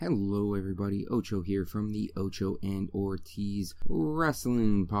Hello everybody, Ocho here from the Ocho and Ortiz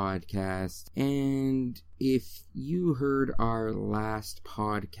Wrestling Podcast. And if you heard our last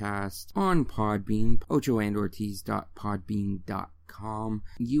podcast on Podbean, ochoandortiz.podbean.com,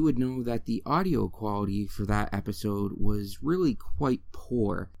 you would know that the audio quality for that episode was really quite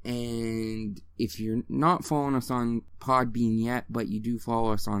poor. And if you're not following us on Podbean yet, but you do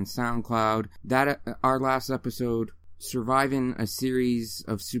follow us on SoundCloud, that our last episode, surviving a series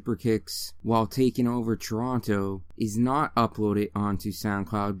of super kicks while taking over Toronto, is not uploaded onto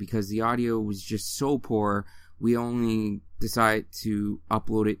SoundCloud because the audio was just so poor. We only decided to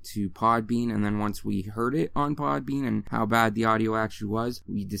upload it to Podbean, and then once we heard it on Podbean and how bad the audio actually was,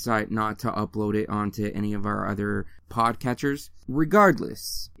 we decided not to upload it onto any of our other podcatchers.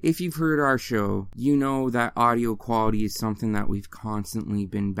 Regardless, if you've heard our show, you know that audio quality is something that we've constantly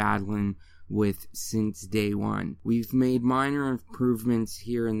been battling with since day one. We've made minor improvements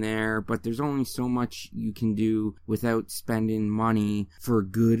here and there, but there's only so much you can do without spending money for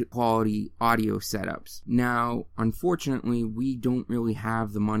good quality audio setups. Now, unfortunately, we don't really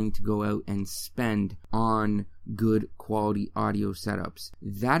have the money to go out and spend on good quality audio setups.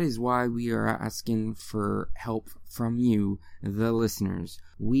 That is why we are asking for help from you, the listeners.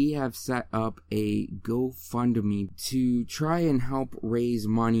 We have set up a GoFundMe to try and help raise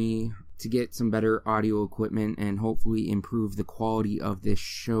money to get some better audio equipment and hopefully improve the quality of this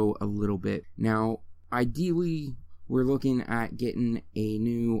show a little bit. Now, ideally, we're looking at getting a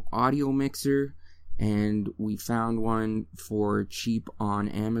new audio mixer, and we found one for cheap on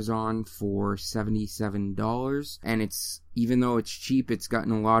Amazon for $77. And even though it's cheap, it's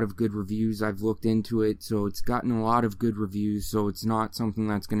gotten a lot of good reviews. I've looked into it, so it's gotten a lot of good reviews, so it's not something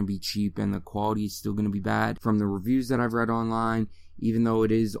that's going to be cheap and the quality is still going to be bad. From the reviews that I've read online, even though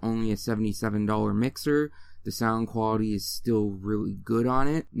it is only a $77 mixer, the sound quality is still really good on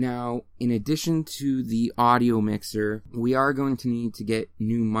it. Now, in addition to the audio mixer, we are going to need to get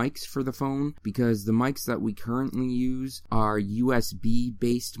new mics for the phone because the mics that we currently use are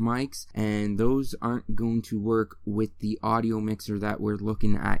USB-based mics, and those aren't going to work with the audio mixer that we're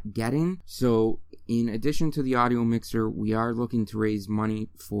looking at getting. So, in addition to the audio mixer, we are looking to raise money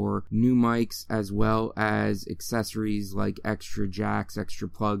for new mics as well as accessories like extra jacks, extra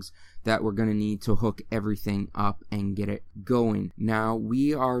plugs that we're going to need to hook everything up and get it going. Now,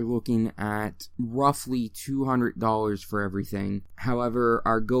 we are looking at roughly $200 for everything. However,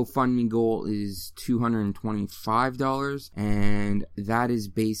 our GoFundMe goal is $225, and that is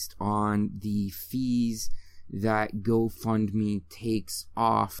based on the fees that GoFundMe takes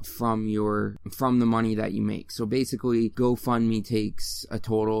off from the money that you make. So basically, GoFundMe takes a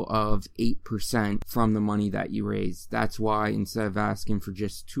total of 8% from the money that you raise. That's why instead of asking for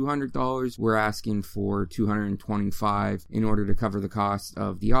just $200, we're asking for $225 in order to cover the cost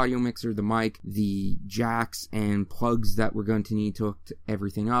of the audio mixer, the mic, the jacks and plugs that we're going to need to hook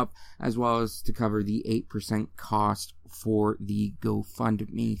everything up, as well as to cover the 8% cost for the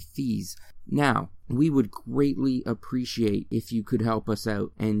GoFundMe fees. Now, we would greatly appreciate if you could help us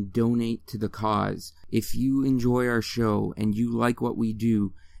out and donate to the cause. If you enjoy our show and you like what we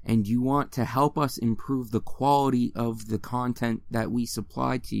do and you want to help us improve the quality of the content that we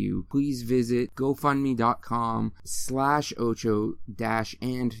supply to you, please visit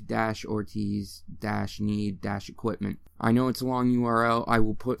gofundme.com/Ocho-and-Ortiz-need-equipment. I know it's a long URL. I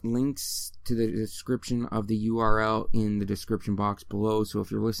will put links to the description of the URL in the description box below. So if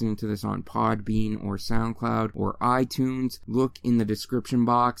you're listening to this on Podbean or SoundCloud or iTunes, look in the description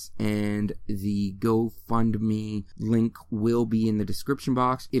box and the GoFundMe link will be in the description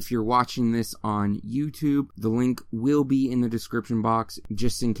box. If you're watching this on YouTube, the link will be in the description box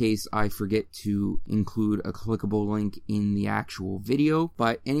just in case I forget to include a clickable link in the actual video.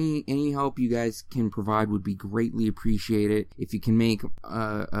 But any help you guys can provide would be greatly appreciated. If you can make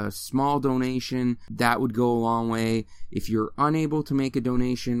a small donation, that would go a long way. If you're unable to make a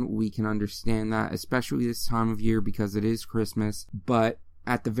donation, we can understand that, especially this time of year because it is Christmas. But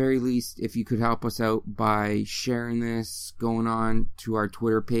at the very least, if you could help us out by sharing this, going on to our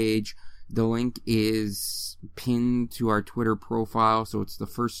Twitter page. The link is pinned to our Twitter profile, so it's the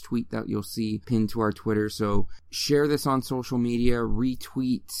first tweet that you'll see pinned to our Twitter. So share this on social media,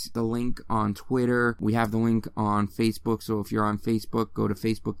 retweet the link on Twitter. We have the link on Facebook, so if you're on Facebook, go to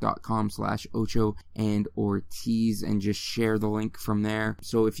facebook.com/Ocho and Ortiz and just share the link from there.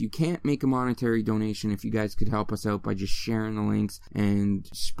 So if you can't make a monetary donation, if you guys could help us out by just sharing the links and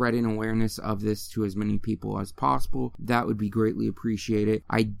spreading awareness of this to as many people as possible, that would be greatly appreciated.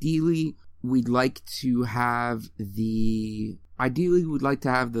 Ideally, we'd like to have the Ideally, we'd like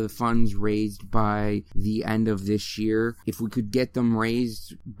to have the funds raised by the end of this year. If we could get them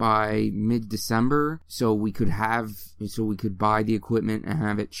raised by mid-December, so we could buy the equipment and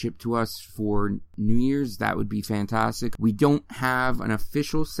have it shipped to us for New Year's, that would be fantastic. We don't have an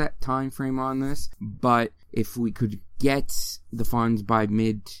official set time frame on this, but if we could get the funds by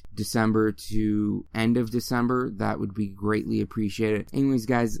mid-December to end of December, that would be greatly appreciated. Anyways,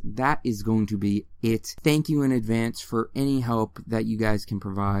 guys, that is going to be it. Thank you in advance for any help that you guys can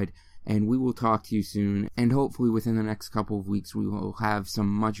provide, and we will talk to you soon. And hopefully within the next couple of weeks, we will have some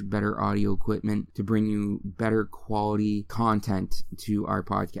much better audio equipment to bring you better quality content to our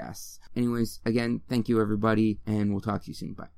podcasts. Anyways, again, thank you everybody, and we'll talk to you soon. Bye.